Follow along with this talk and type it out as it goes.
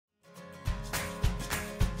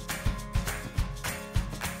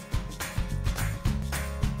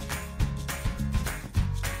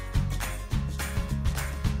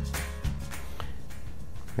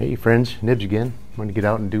Hey friends, Nibs again. I'm going to get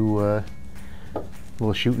out and do a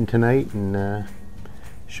little shooting tonight and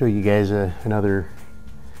show you guys another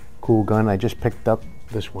cool gun. I just picked up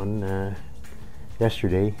this one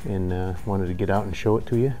yesterday and wanted to get out and show it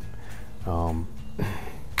to you.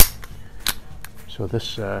 So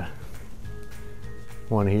this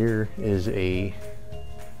one here is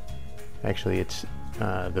actually it's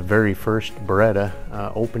the very first Beretta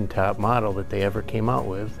open top model that they ever came out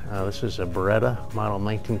with. This is a Beretta model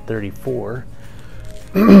 1934.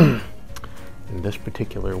 And this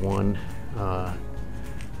particular one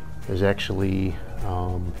is actually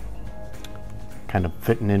kind of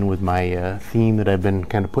fitting in with my theme that I've been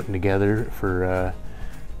kind of putting together for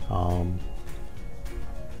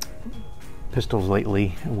pistols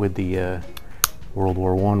lately, with the World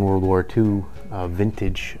War I, World War II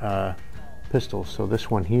vintage pistols. So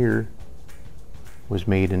this one here was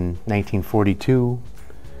made in 1942,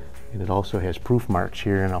 and it also has proof marks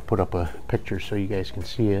here, and I'll put up a picture so you guys can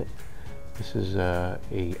see it. This is a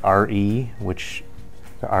RE, which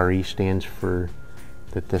the RE stands for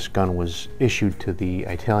that this gun was issued to the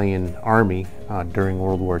Italian army during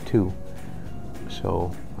World War II.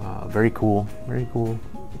 So very cool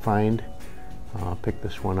find. Picked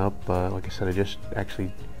this one up, like I said, I just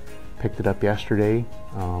actually picked it up yesterday.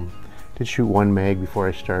 Did shoot one mag before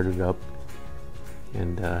I started up,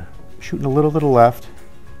 and shooting a little to the left,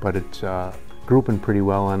 but it's grouping pretty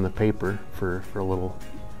well on the paper for a little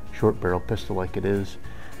short barrel pistol like it is.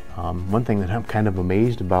 One thing that I'm kind of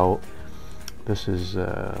amazed about, this is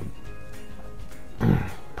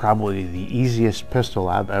probably the easiest pistol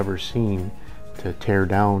I've ever seen to tear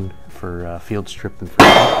down for field strip and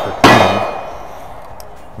for cleaning.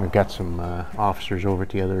 We've got some officers over at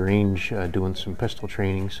the other range doing some pistol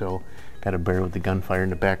training, so got to bear with the gunfire in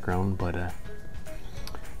the background. But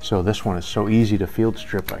so this one is so easy to field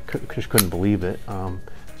strip, I just couldn't believe it.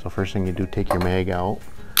 So first thing you do, take your mag out,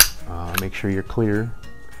 make sure you're clear,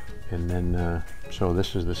 and then so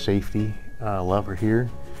this is the safety lever here.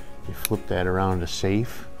 You flip that around to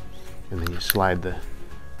safe, and then you slide the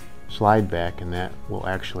slide back, and that will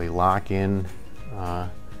actually lock in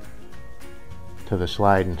to the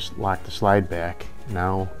slide and lock the slide back.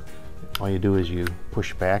 Now all you do is you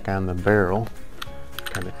push back on the barrel,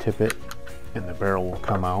 kind of tip it, and the barrel will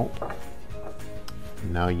come out.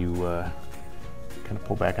 And now you kind of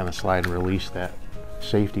pull back on the slide and release that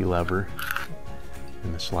safety lever,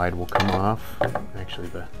 and the slide will come off. Actually,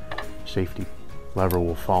 the safety lever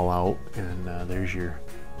will fall out, and there's your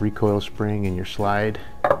recoil spring and your slide,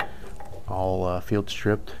 all field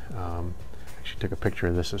stripped. Actually took a picture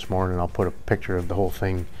of this morning. I'll put a picture of the whole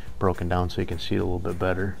thing broken down so you can see it a little bit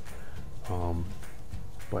better.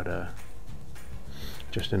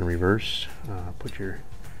 Just in reverse, put your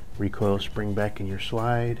recoil spring back in your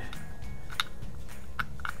slide,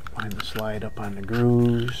 line the slide up on the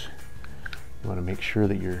grooves. You want to make sure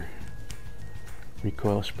that your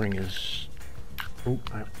recoil spring is, oh,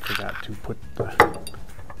 I forgot to put the,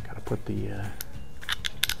 gotta put the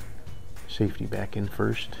safety back in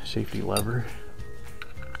first, safety lever.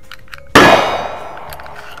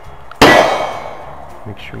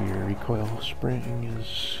 Make sure your recoil spring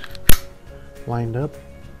is lined up.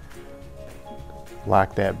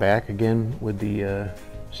 Lock that back again with the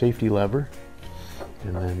safety lever,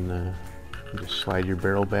 and then you just slide your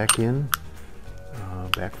barrel back in,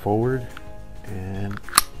 back forward, and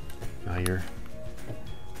now you're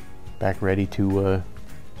back ready to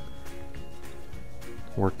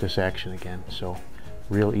work this action again. So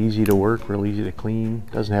real easy to work, real easy to clean.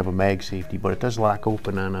 Doesn't have a mag safety, but it does lock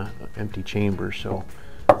open on an empty chamber. So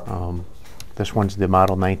this one's the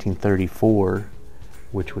model 1934,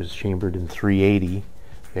 which was chambered in 380.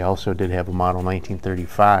 They also did have a model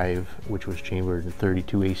 1935, which was chambered in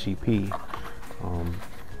 32 ACP.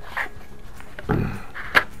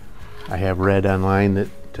 I have read online that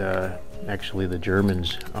actually the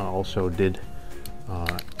Germans also did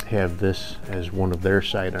have this as one of their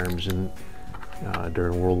sidearms in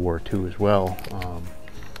during World War II as well,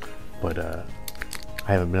 but I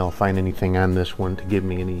haven't been able to find anything on this one to give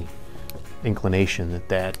me any inclination that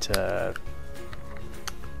that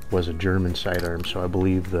was a German sidearm. So I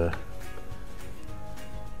believe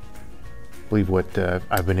what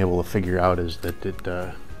I've been able to figure out is that it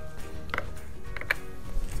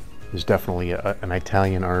is definitely an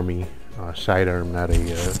Italian army sidearm, not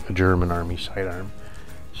a German army sidearm.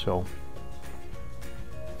 So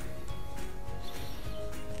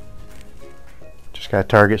just got a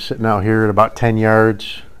target sitting out here at about 10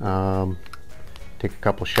 yards. Take a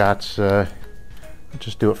couple shots.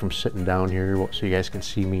 Just do it from sitting down here so you guys can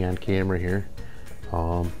see me on camera here.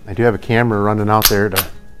 I do have a camera running out there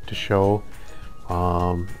to show.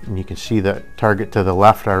 And you can see the target to the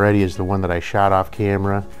left already is the one that I shot off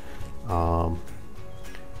camera. All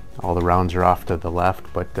the rounds are off to the left,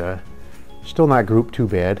 but still not grouped too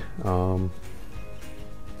bad.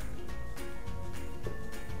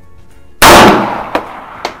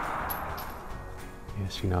 Yeah,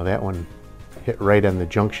 see, now that one hit right on the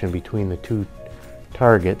junction between the two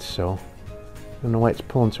targets, so I don't know why it's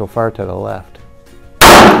pulling so far to the left.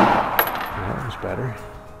 That was better.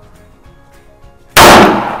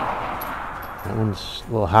 That one's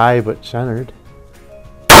a little high but centered.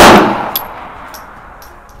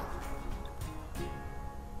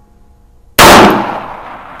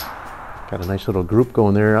 Got a nice little group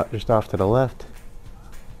going there just off to the left.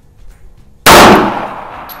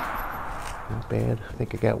 Not bad. I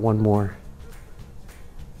think I got one more.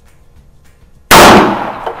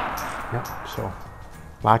 Yep, so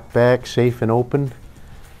locked back, safe and open.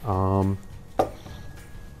 I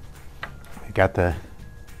got the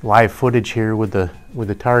live footage here with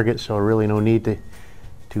the target, so really no need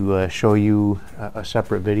to show you a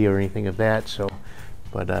separate video or anything of that. So,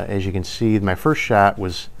 but as you can see, my first shot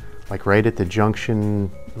was like right at the junction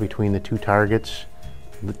between the two targets,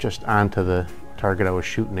 just onto the target I was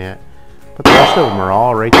shooting at. But the rest of them are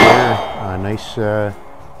all right there. Nice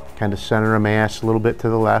kind of center of mass, a little bit to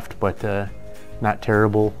the left, but not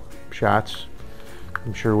terrible shots.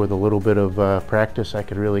 I'm sure with a little bit of practice I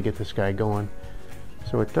could really get this guy going.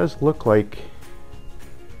 So it does looks like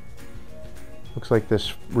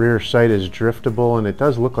this rear sight is driftable, and it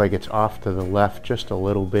does look like it's off to the left just a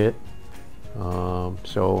little bit.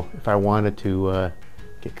 So if I wanted to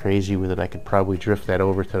get crazy with it, I could probably drift that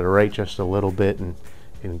over to the right just a little bit and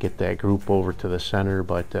get that group over to the center.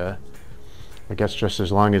 But I guess just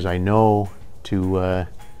as long as I know to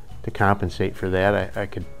compensate for that, I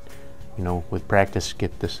could, you know, with practice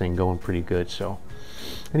get this thing going pretty good. So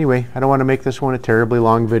anyway, I don't want to make this one a terribly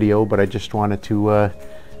long video, but I just wanted to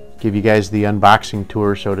give you guys the unboxing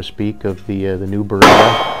tour, so to speak, of the new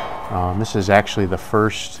Beretta. This is actually the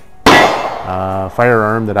first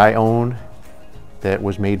firearm that I own that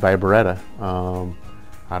was made by Beretta.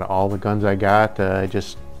 Out of all the guns I got, I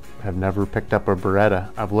just have never picked up a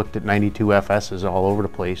Beretta. I've looked at 92 FSs all over the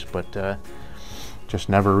place, but just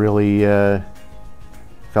never really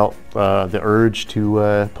felt the urge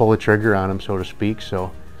to pull a trigger on them, so to speak.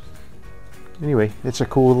 So anyway, it's a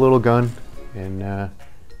cool little gun, and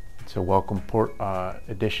it's a welcome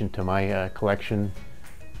addition to my collection,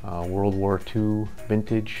 World War II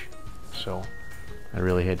vintage. So I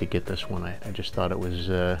really had to get this one. I just thought it was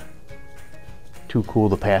too cool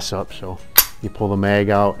to pass up. So you pull the mag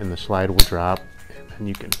out and the slide will drop, and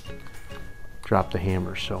you can drop the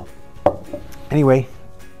hammer. So anyway,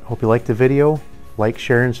 hope you liked the video. Like,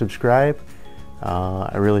 share, and subscribe.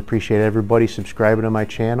 I really appreciate everybody subscribing to my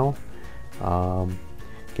channel.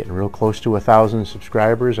 Getting real close to 1,000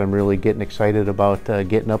 subscribers. I'm really getting excited about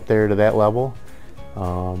getting up there to that level.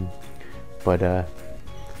 But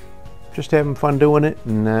just having fun doing it,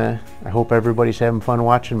 and I hope everybody's having fun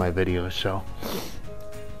watching my videos. So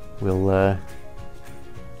we'll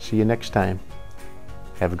see you next time.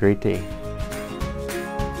 Have a great day.